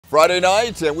Friday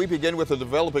night, and we begin with a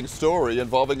developing story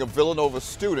involving a Villanova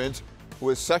student who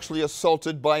was sexually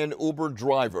assaulted by an Uber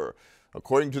driver.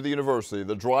 According to the university,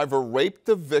 the driver raped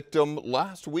the victim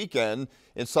last weekend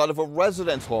inside of a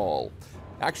residence hall.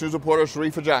 Action News reporter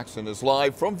Sharifa Jackson is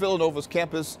live from Villanova's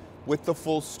campus with the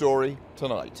full story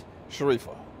tonight.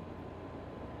 Sharifa.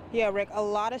 Yeah, Rick, a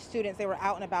lot of students, they were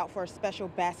out and about for a special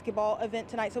basketball event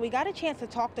tonight. So we got a chance to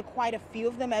talk to quite a few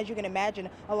of them. As you can imagine,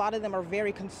 a lot of them are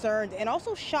very concerned and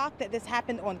also shocked that this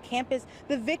happened on campus.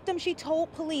 The victim, she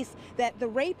told police that the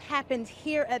rape happened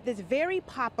here at this very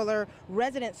popular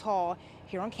residence hall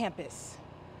here on campus.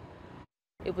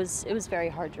 It was very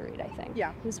hard to read, I think.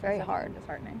 Yeah. It was very hard.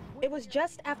 Disheartening. It was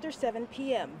just after 7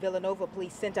 p.m. Villanova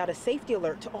police sent out a safety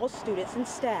alert to all students and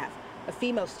staff. A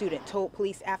female student told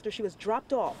police after she was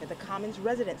dropped off at the Commons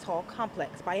Residence Hall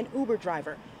complex by an Uber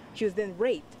driver. She was then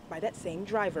raped by that same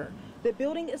driver. The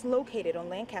building is located on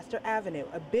Lancaster Avenue,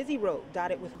 a busy road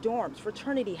dotted with dorms,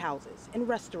 fraternity houses, and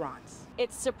restaurants.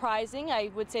 It's surprising. I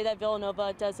would say that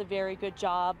Villanova does a very good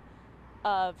job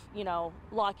of,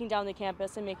 locking down the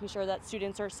campus and making sure that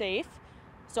students are safe.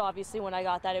 So obviously when I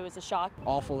got that, it was a shock.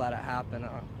 Awful that it happened.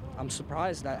 I'm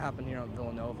surprised that happened here in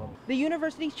Villanova. The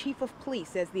university's chief of police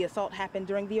says the assault happened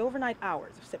during the overnight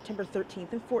hours of September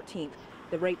 13th and 14th.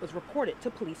 The rape was reported to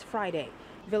police Friday.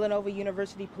 Villanova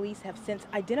University police have since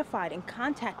identified and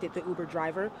contacted the Uber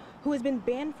driver, who has been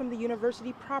banned from the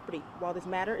university property while this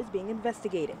matter is being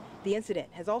investigated. The incident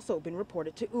has also been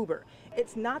reported to Uber.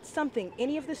 It's not something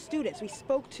any of the students we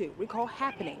spoke to recall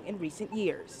happening in recent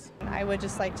years. I would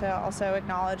just like to also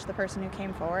acknowledge the person who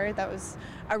came forward. That was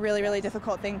a really, really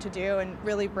difficult thing to do and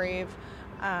really brave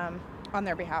on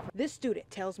their behalf. This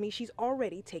student tells me she's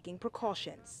already taking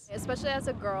precautions. Especially as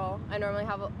a girl, I normally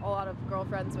have a lot of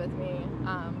girlfriends with me,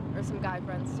 or some guy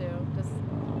friends too.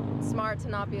 Just smart to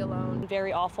not be alone.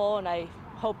 Very awful, and I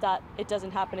hope that it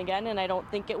doesn't happen again, and I don't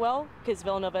think it will, because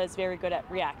Villanova is very good at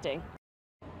reacting.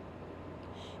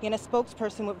 And a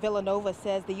spokesperson with Villanova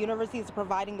says the university is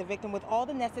providing the victim with all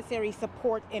the necessary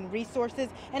support and resources.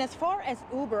 And as far as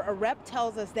Uber, a rep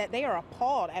tells us that they are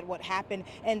appalled at what happened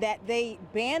and that they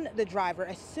banned the driver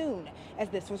as soon as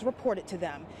this was reported to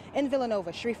them. In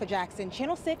Villanova, Sharifa Jackson,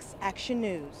 Channel 6 Action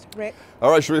News. Rick. All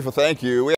right, Sharifa, thank you.